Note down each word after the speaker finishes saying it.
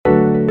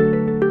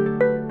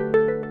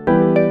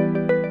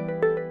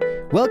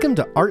Welcome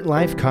to Art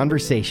Life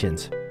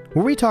Conversations,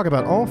 where we talk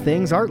about all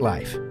things art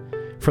life.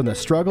 From the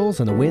struggles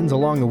and the wins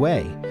along the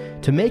way,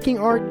 to making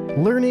art,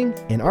 learning,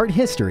 and art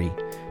history,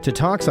 to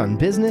talks on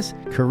business,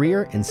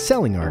 career, and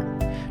selling art.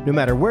 No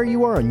matter where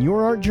you are on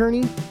your art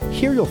journey,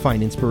 here you'll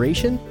find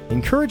inspiration,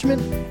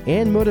 encouragement,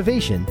 and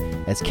motivation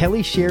as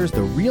Kelli shares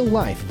the real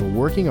life of a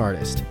working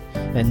artist.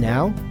 And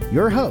now,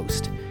 your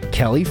host,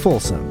 Kelli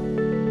Folsom.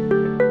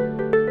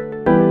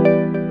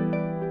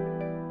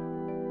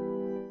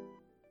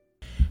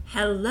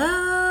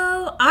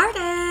 Hello,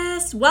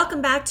 artists!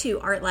 Welcome back to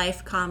Art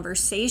Life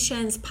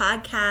Conversations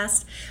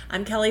podcast.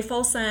 I'm Kelli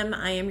Folsom.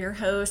 I am your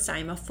host. I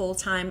am a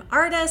full-time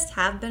artist,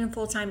 have been a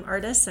full-time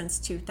artist since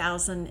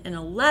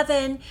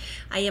 2011.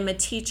 I am a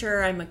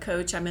teacher, I'm a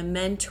coach, I'm a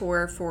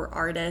mentor for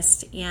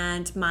artists,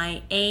 and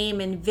my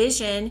aim and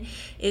vision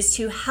is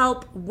to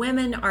help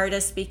women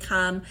artists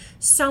become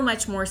so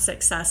much more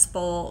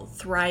successful,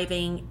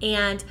 thriving,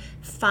 and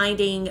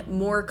finding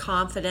more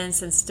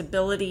confidence and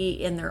stability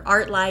in their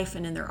art life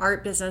and in their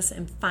art business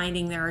and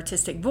finding their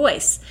artistic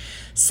voice.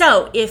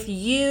 So if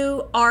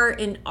you are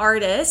an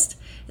artist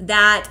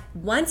that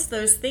wants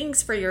those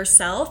things for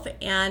yourself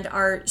and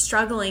are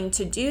struggling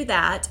to do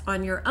that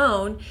on your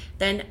own,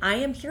 then I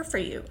am here for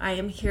you. I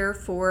am here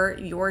for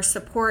your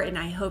support, and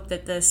I hope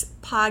that this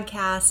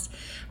podcast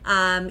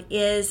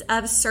is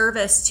of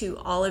service to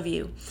all of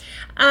you.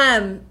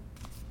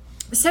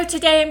 So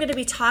today I'm going to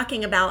be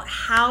talking about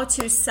how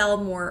to sell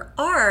more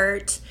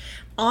art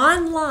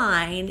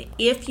online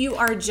if you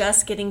are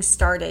just getting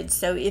started.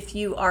 So if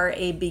you are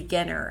a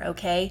beginner,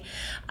 okay?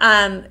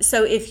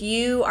 So if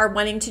you are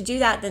wanting to do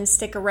that, then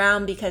stick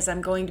around because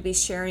I'm going to be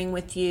sharing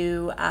with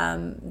you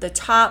the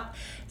top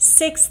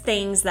 6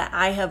 things that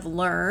I have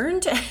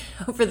learned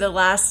over the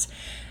last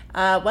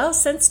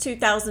since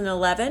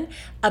 2011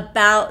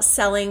 about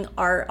selling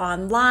art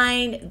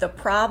online, the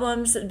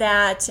problems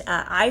that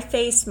I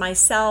faced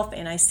myself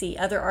and I see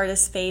other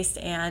artists face,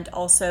 and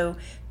also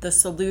the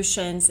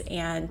solutions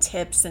and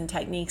tips and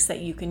techniques that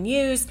you can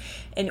use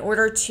in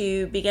order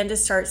to begin to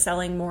start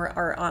selling more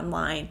art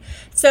online.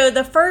 So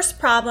the first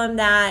problem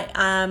that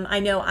I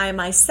know I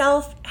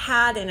myself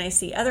had and I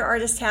see other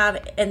artists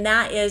have, and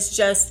that is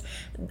just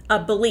a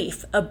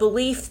belief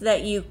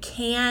that you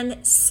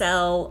can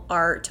sell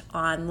art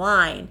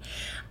online.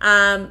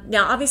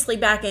 Now, obviously,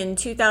 back in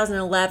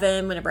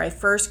 2011, whenever I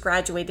first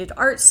graduated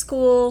art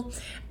school,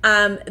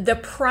 the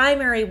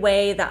primary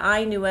way that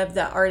I knew of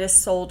that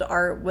artists sold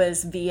art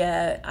was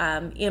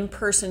via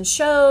in-person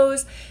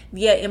shows,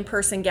 via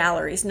in-person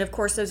galleries. And of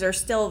course, those are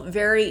still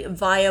very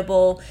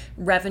viable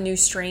revenue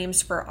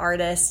streams for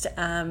artists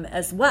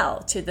as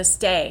well to this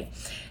day.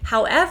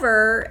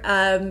 However,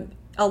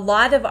 a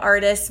lot of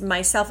artists,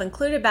 myself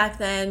included back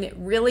then,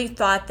 really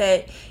thought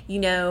that,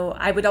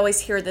 I would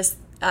always hear this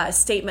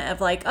statement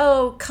of like,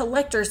 oh,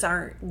 collectors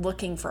aren't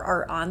looking for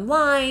art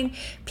online.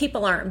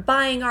 People aren't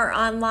buying art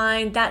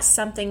online. That's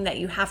something that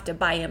you have to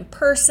buy in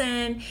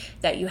person,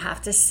 that you have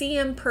to see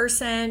in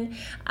person.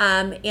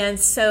 And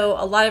so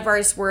a lot of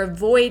artists were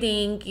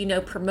avoiding,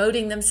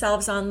 promoting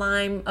themselves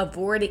online,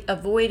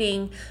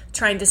 avoiding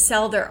trying to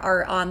sell their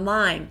art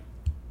online.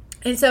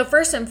 And so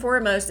first and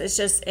foremost, it's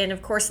just, and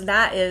of course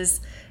that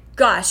is,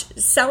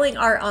 selling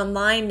art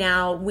online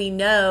now, we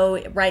know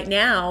right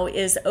now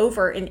is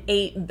over an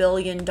 $8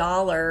 billion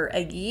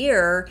a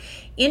year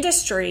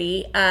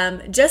industry,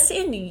 just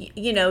in,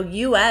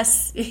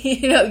 US,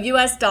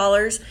 US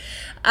dollars,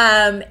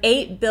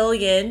 $8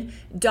 billion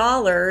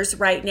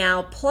right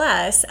now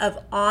plus of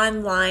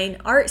online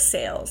art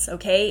sales.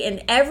 Okay.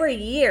 And every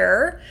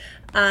year,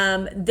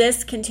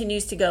 this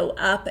continues to go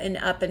up and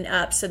up and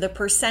up. So the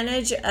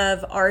percentage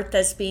of art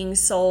that's being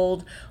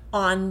sold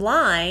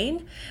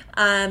online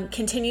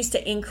continues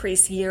to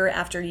increase year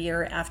after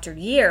year after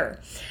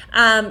year.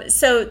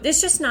 So it's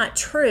just not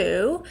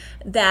true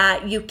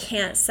that you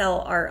can't sell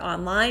art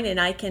online, and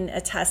I can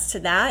attest to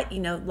that.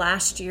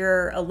 Last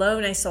year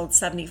alone, I sold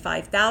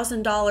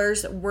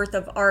 $75,000 worth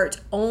of art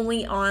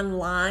only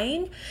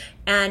online,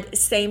 and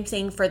same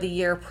thing for the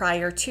year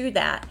prior to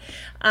that.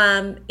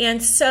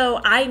 And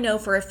so I know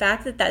for a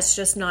fact that that's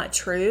just not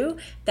true,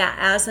 that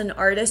as an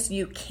artist,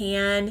 you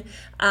can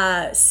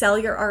sell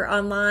your art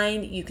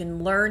online. You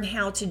can learn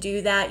how to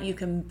do that. You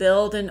can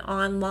build an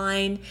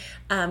online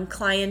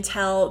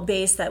clientele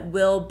base that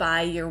will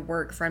buy your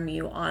work from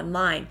you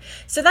online.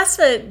 So that's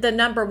the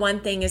number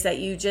one thing, is that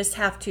you just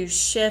have to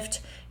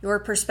shift your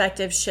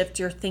perspective, shift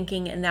your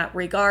thinking in that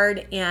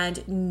regard,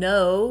 and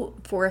know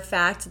for a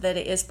fact that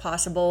it is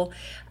possible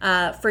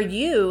for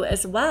you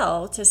as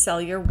well to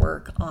sell your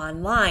work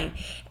online.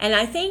 And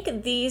I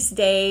think these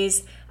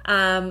days,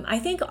 I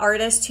think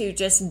artists who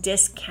just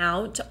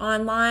discount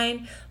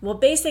online, well,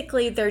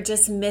 basically they're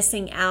just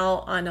missing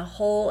out on a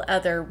whole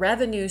other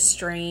revenue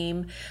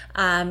stream.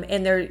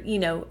 And they're,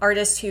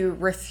 artists who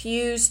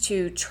refuse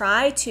to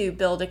try to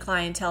build a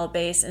clientele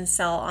base and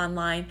sell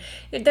online,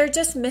 they're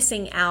just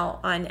missing out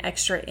on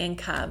extra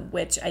income,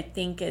 which I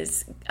think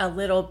is a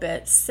little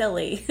bit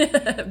silly.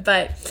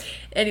 But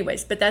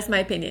anyways, that's my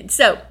opinion.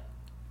 So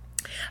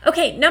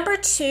Okay, number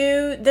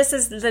two, this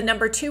is the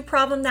number two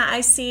problem that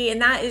I see,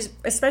 and that is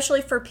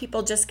especially for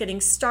people just getting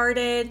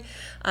started,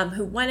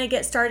 who want to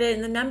get started.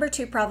 And the number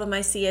two problem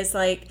I see is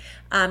like,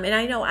 and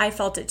I know I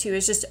felt it too,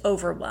 is just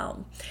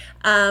overwhelm.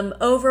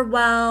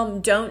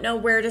 Overwhelm, don't know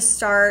where to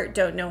start,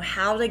 don't know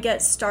how to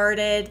get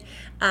started.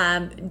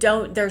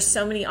 There's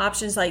so many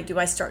options. Like, do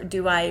I start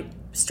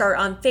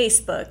on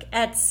Facebook,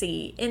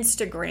 Etsy,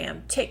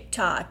 Instagram,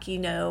 TikTok,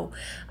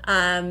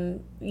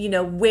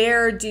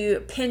 where do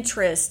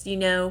Pinterest,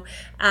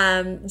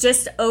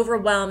 just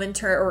overwhelm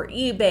or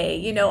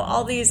eBay,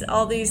 all these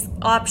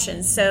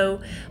options.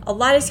 So a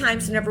lot of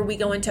times whenever we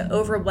go into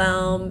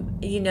overwhelm,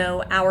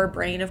 our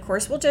brain, of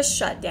course, will just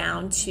shut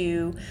down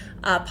to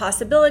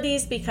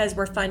possibilities because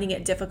we're finding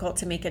it difficult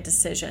to make a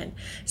decision.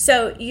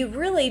 So you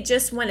really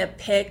just want to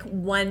pick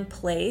one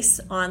place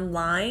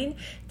online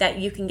that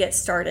you can get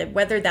started,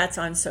 whether that's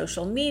on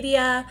social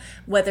media,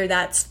 whether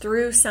that's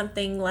through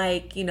something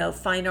like,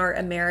 Fine Art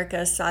America,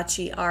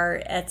 Saatchi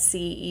Art,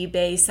 Etsy,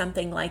 eBay,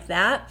 something like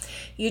that.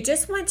 You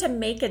just want to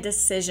make a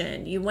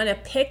decision. You want to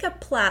pick a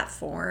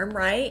platform,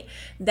 right,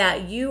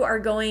 that you are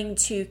going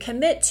to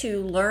commit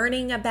to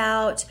learning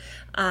about,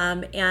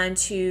 and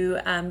to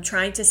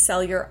trying to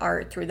sell your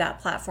art through that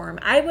platform.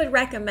 I would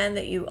recommend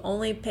that you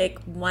only pick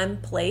one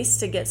place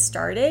to get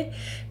started,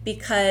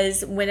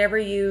 because whenever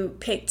you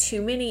pick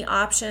too many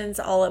options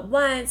all at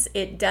once,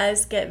 it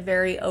does get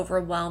very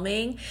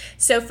overwhelming.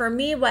 So for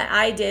me, what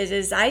I did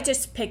is I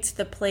just picked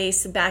the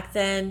place back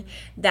then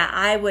that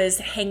I was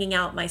hanging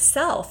out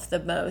myself the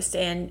most,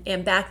 and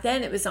back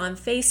then it was on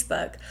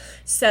Facebook.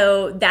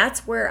 So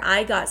that's where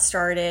I got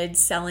started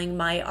selling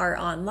my art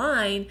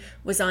online,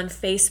 was on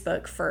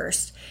Facebook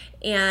first.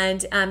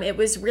 And it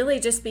was really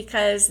just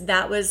because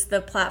that was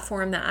the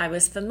platform that I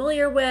was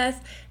familiar with,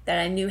 that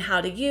I knew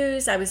how to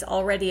use. I was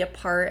already a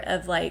part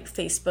of like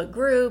Facebook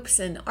groups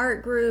and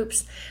art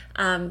groups,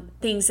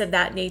 things of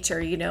that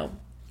nature,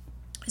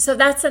 So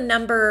that's the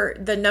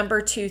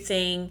number two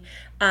thing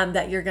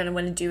that you're going to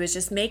want to do is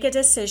just make a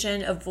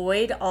decision,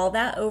 avoid all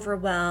that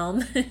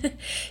overwhelm.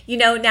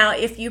 Now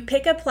if you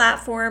pick a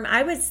platform,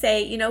 I would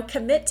say,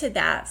 commit to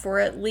that for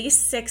at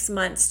least 6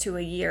 months to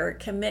a year.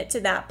 Commit to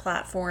that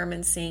platform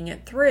and seeing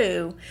it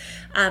through,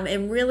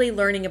 and really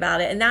learning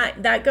about it. And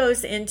that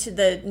goes into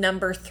the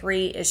number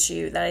three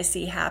issue that I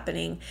see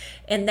happening.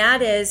 And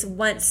that is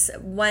once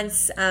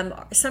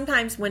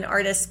sometimes when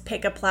artists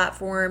pick a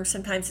platform,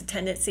 sometimes the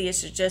tendency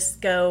is to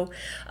just go,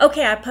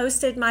 okay, I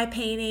posted my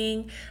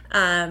painting,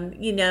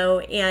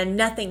 and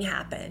nothing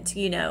happened,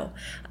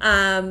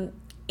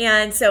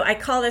 and so I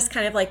call this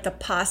kind of like the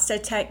pasta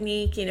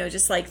technique,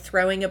 just like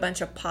throwing a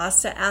bunch of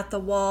pasta at the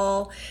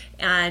wall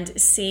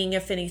and seeing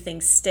if anything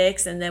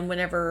sticks. And then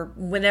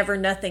whenever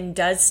nothing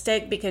does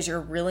stick, because you're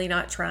really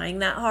not trying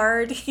that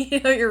hard,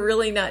 you're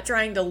really not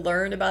trying to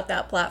learn about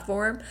that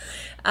platform,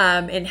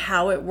 and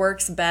how it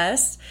works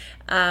best.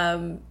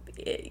 Again,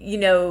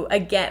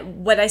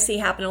 what I see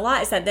happen a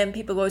lot is that then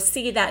people go,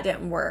 see, that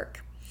didn't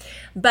work.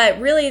 But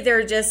really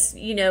they're just,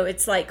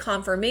 it's like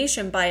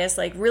confirmation bias.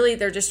 Like really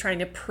they're just trying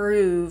to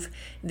prove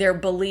their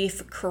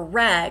belief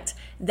correct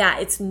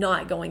that it's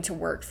not going to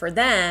work for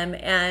them.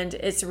 And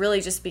it's really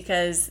just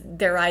because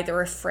they're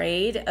either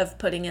afraid of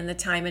putting in the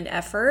time and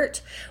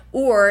effort,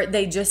 or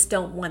they just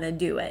don't want to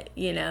do it,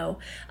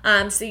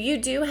 So you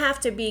do have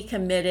to be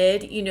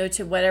committed,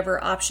 to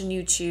whatever option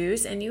you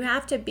choose, and you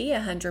have to be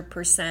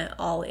 100%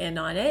 all in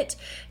on it,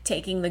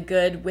 taking the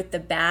good with the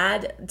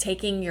bad,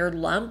 taking your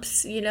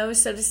lumps,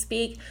 so to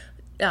speak,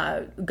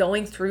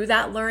 going through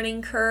that learning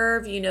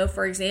curve,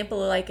 for example,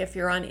 like if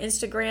you're on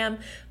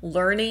Instagram,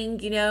 learning,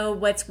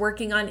 what's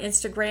working on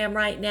Instagram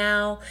right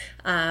now,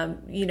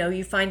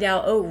 you find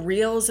out, oh,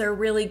 reels are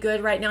really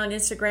good right now on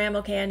Instagram.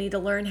 Okay, I need to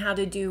learn how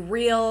to do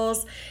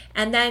reels.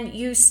 And then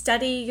you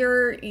study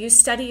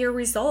your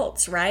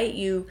results, right?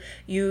 You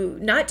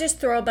not just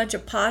throw a bunch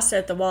of pasta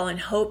at the wall and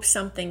hope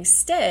something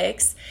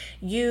sticks.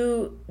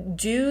 You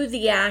do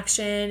the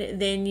action,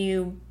 then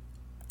you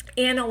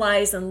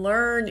analyze and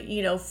learn,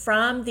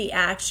 from the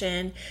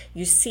action.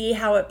 You see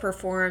how it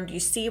performed,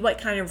 you see what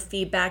kind of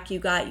feedback you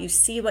got, you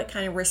see what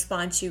kind of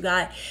response you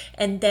got,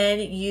 and then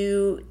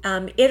you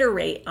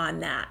iterate on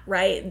that,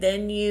 right?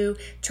 Then you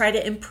try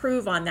to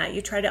improve on that,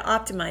 you try to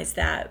optimize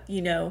that.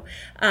 No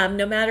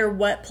matter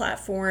what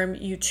platform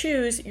you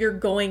choose, you're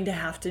going to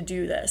have to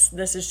do this.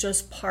 This is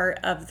just part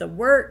of the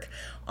work.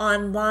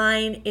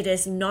 Online, it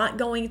is not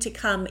going to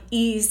come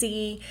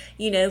easy,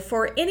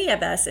 for any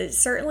of us. It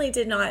certainly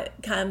did not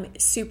come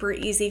super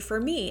easy for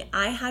me.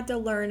 I had to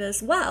learn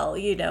as well,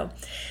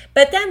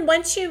 But then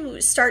once you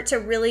start to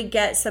really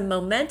get some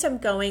momentum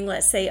going,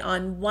 let's say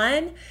on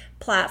one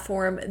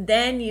platform,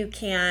 then you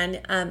can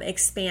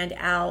expand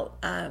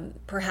out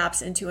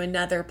perhaps into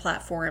another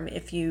platform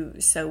if you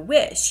so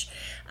wish,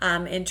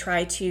 and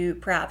try to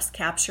perhaps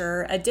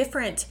capture a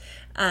different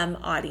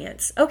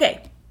audience.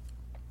 Okay.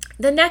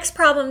 The next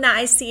problem that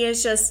I see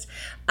is just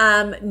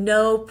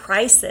no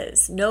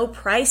prices, no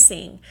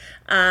pricing.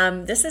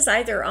 This is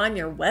either on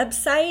your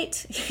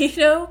website,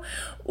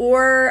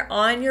 or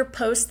on your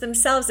posts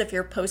themselves if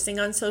you're posting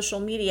on social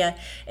media.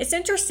 It's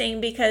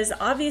interesting because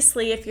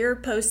obviously if you're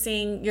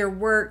posting your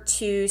work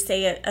to,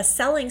 say, a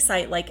selling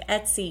site like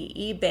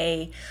Etsy,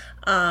 eBay,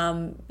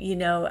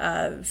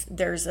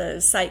 there's a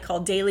site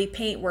called Daily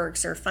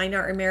Paintworks or Fine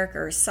Art America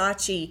or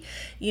Saatchi,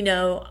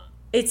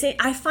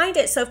 I find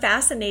it so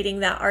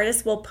fascinating that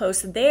artists will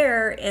post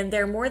there, and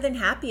they're more than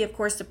happy, of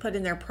course, to put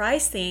in their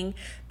pricing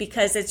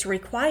because it's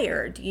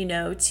required,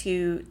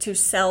 to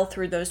sell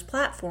through those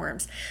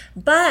platforms.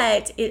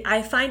 But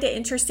I find it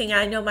interesting.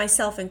 I know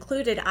myself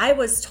included. I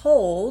was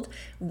told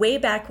way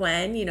back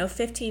when,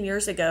 15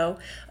 years ago,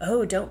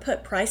 oh, don't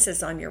put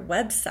prices on your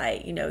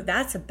website.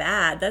 That's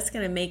bad. That's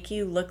going to make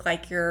you look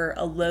like you're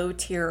a low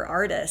tier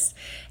artist.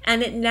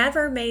 And it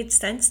never made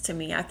sense to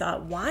me. I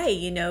thought, why?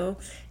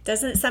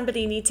 Doesn't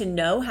somebody need to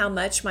know how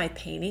much my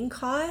painting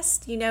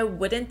cost?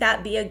 Wouldn't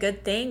that be a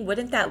good thing?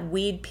 Wouldn't that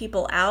weed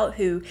people out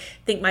who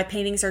think my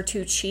paintings are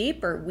too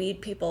cheap, or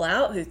weed people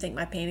out who think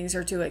my paintings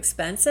are too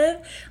expensive?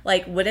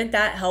 Like, wouldn't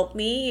that help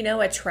me,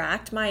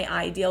 attract my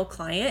ideal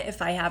client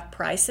if I have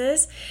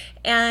prices?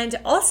 And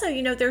also,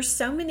 there's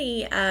so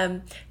many,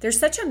 there's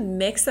such a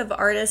mix of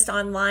artists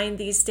online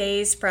these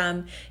days,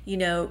 from,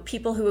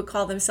 people who would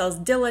call themselves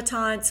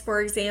dilettantes,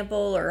 for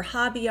example, or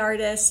hobby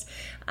artists.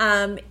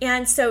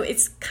 And so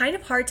it's kind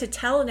of hard to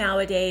tell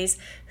nowadays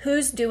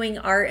who's doing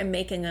art and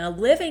making a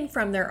living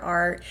from their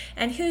art,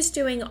 and who's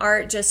doing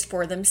art just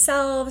for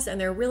themselves, and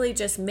they're really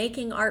just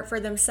making art for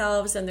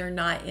themselves, and they're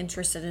not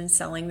interested in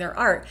selling their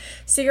art.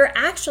 So you're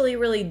actually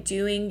really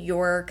doing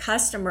your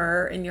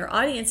customer and your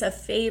audience a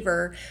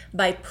favor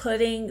by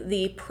putting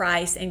the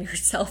price, and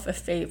yourself a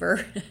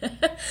favor,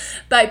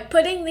 by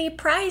putting the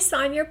price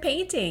on your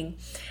painting.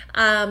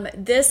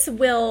 This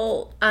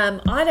will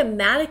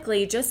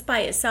automatically, just by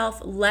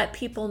itself, let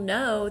people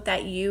know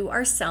that you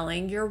are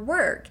selling your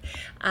work,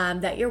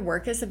 that your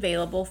work is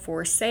available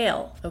for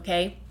sale,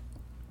 okay?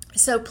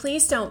 So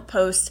please don't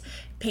post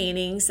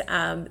paintings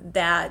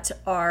that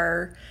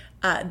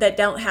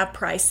don't have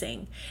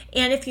pricing.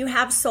 And if you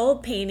have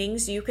sold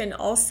paintings, you can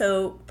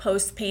also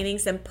post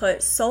paintings and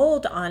put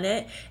sold on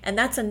it, and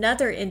that's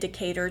another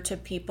indicator to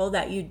people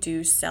that you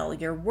do sell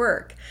your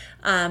work.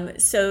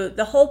 So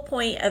the whole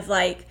point of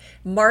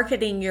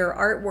marketing your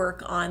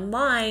artwork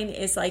online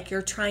is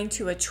you're trying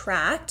to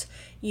attract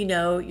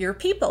your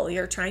people.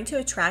 You're trying to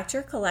attract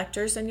your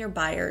collectors and your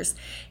buyers.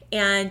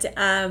 And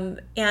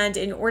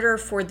in order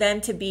for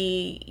them to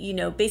be,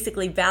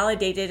 basically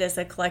validated as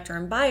a collector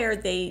and buyer,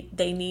 they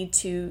need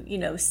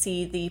to,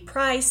 see the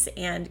price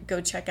and go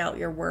check out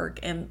your work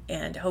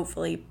and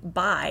hopefully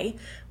buy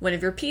one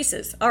of your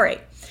pieces. All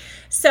right.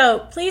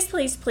 So please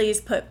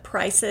put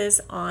prices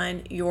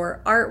on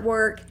your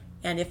artwork.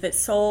 And if it's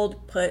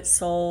sold, put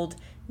sold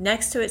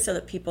next to it so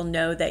that people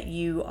know that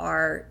you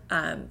are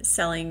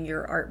selling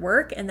your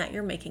artwork and that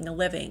you're making a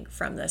living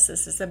from this.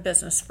 This is a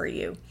business for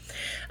you.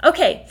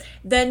 Okay,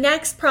 the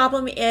next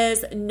problem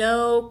is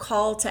no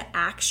call to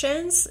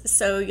actions.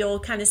 So you'll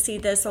kind of see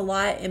this a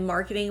lot in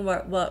marketing,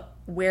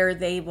 where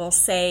they will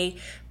say,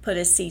 put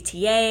a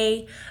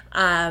CTA,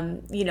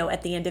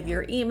 at the end of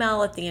your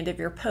email, at the end of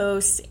your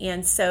post.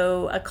 And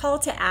so a call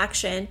to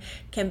action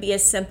can be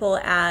as simple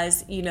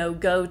as,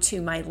 go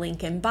to my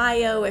link in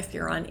bio if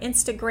you're on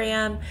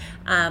Instagram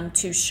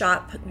to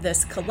shop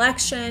this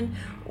collection,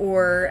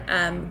 or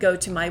go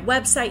to my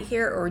website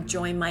here, or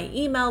join my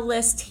email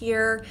list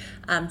here,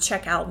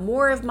 check out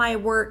more of my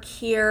work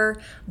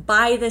here,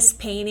 buy this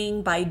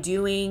painting by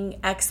doing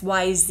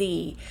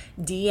XYZ,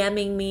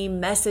 DMing me,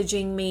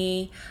 messaging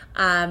me.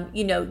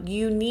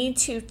 You need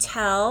to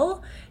tell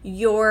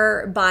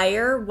your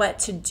buyer what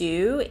to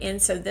do.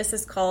 And so this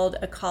is called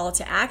a call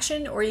to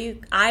action, or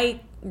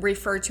I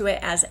refer to it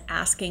as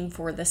asking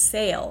for the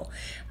sale.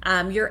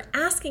 You're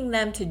asking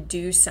them to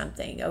do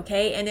something,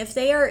 okay? And if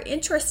they are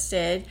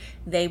interested,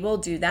 they will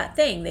do that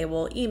thing. They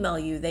will email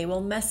you, they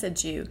will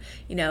message you,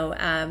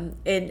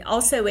 and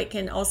also it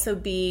can also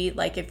be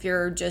like if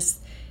you're just,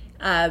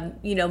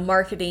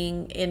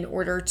 marketing in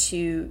order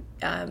to,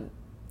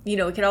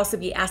 it could also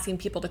be asking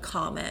people to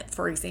comment,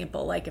 for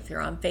example, like if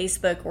you're on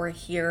Facebook or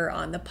here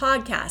on the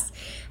podcast.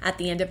 At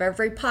the end of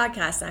every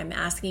podcast, I'm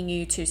asking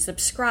you to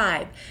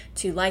subscribe,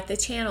 to like the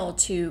channel,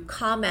 to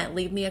comment,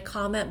 leave me a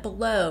comment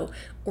below,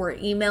 or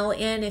email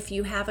in if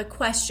you have a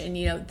question.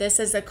 This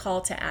is a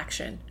call to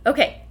action.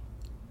 Okay.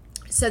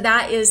 So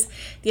that is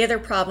the other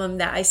problem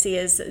that I see,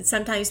 is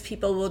sometimes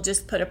people will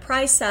just put a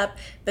price up,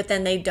 but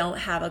then they don't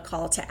have a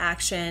call to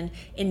action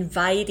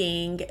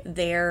inviting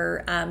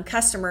their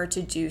customer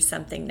to do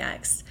something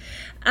next.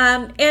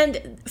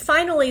 And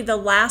finally, the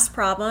last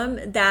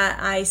problem that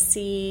I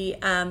see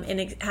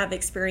and have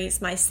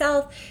experienced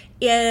myself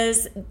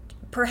is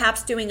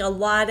perhaps doing a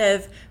lot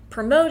of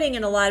promoting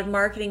and a lot of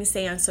marketing,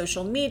 say on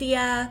social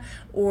media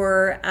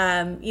or,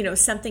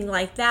 something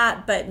like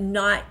that, but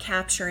not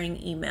capturing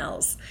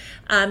emails.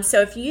 So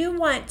if you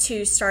want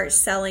to start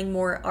selling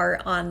more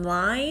art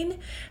online,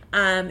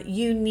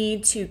 you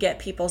need to get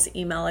people's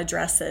email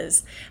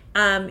addresses.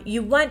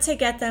 You want to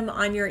get them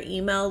on your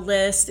email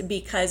list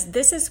because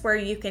this is where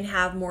you can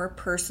have more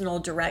personal,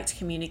 direct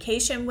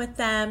communication with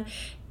them.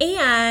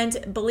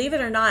 And believe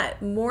it or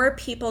not, more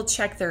people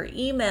check their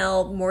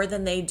email more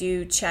than they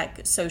do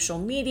check social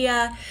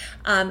media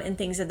and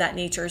things of that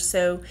nature.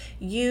 So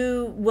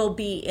you will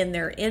be in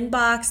their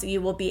inbox.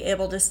 You will be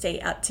able to stay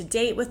up to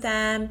date with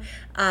them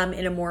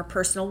in a more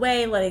personal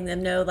way, letting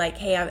them know like,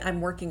 hey,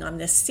 I'm working on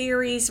this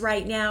series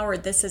right now, or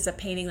this is a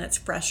painting that's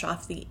fresh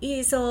off the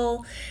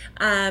easel.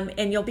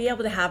 And you'll be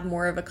able to have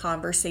more of a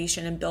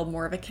conversation and build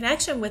more of a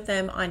connection with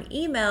them on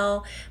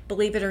email,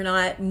 believe it or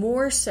not,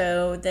 more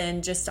so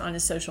than just on a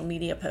social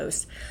media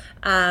post.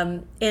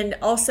 And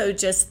also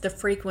just the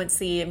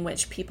frequency in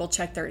which people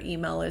check their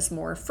email is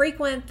more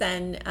frequent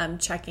than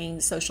checking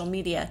social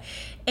media.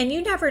 And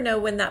you never know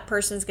when that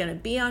person's going to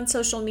be on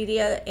social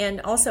media, and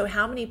also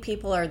how many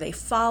people are they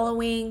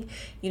following.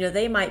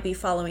 They might be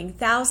following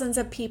thousands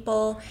of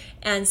people,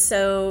 and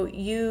so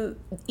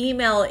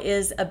email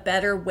is a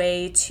better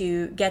way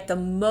to get the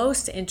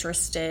most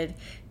interested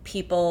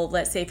people.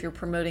 Let's say if you're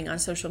promoting on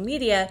social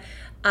media,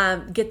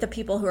 get the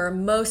people who are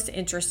most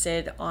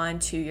interested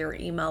onto your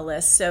email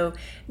list. So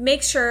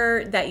make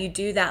sure that you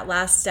do that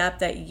last step,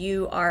 that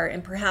you are,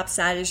 and perhaps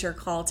that is your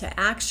call to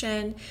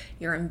action.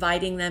 You're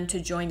inviting them to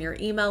join your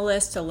email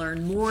list to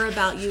learn more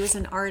about you as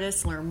an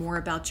artist, learn more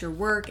about your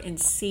work, and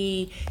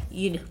see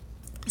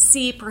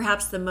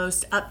perhaps the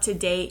most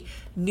up-to-date,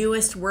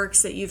 newest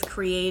works that you've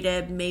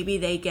created. Maybe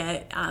they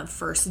get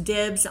first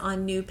dibs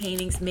on new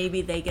paintings.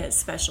 Maybe they get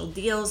special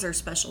deals or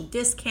special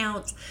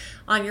discounts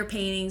on your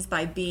paintings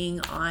by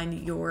being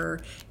on your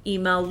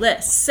email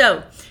list.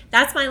 So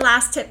that's my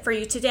last tip for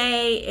you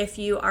today. If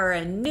you are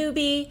a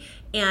newbie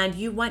and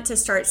you want to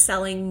start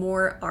selling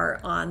more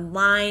art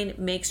online,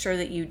 make sure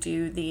that you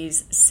do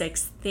these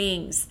 6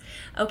 things.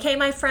 Okay,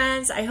 my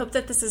friends, I hope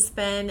that this has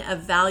been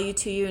of value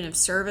to you and of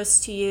service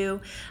to you.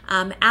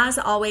 As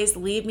always,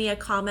 leave me a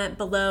comment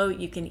below.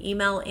 You can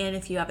email in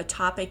if you have a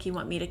topic you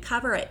want me to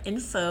cover at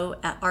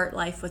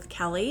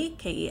info@artlifewithkelli,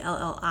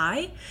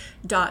 KELLI.com.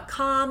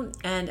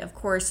 And of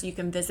course, you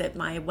can visit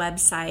my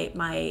website,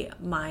 my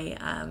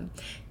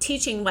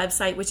teaching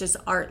website, which is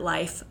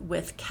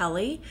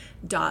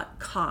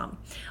artlifewithkelli.com.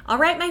 All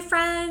right, my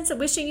friends,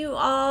 wishing you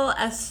all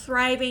a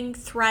thriving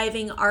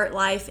art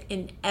life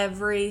in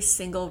every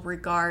single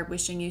regard.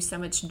 Wishing you so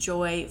much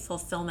joy,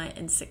 fulfillment,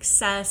 and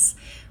success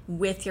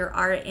with your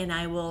art. And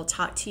I will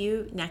talk to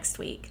you next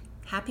week.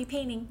 Happy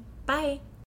painting. Bye.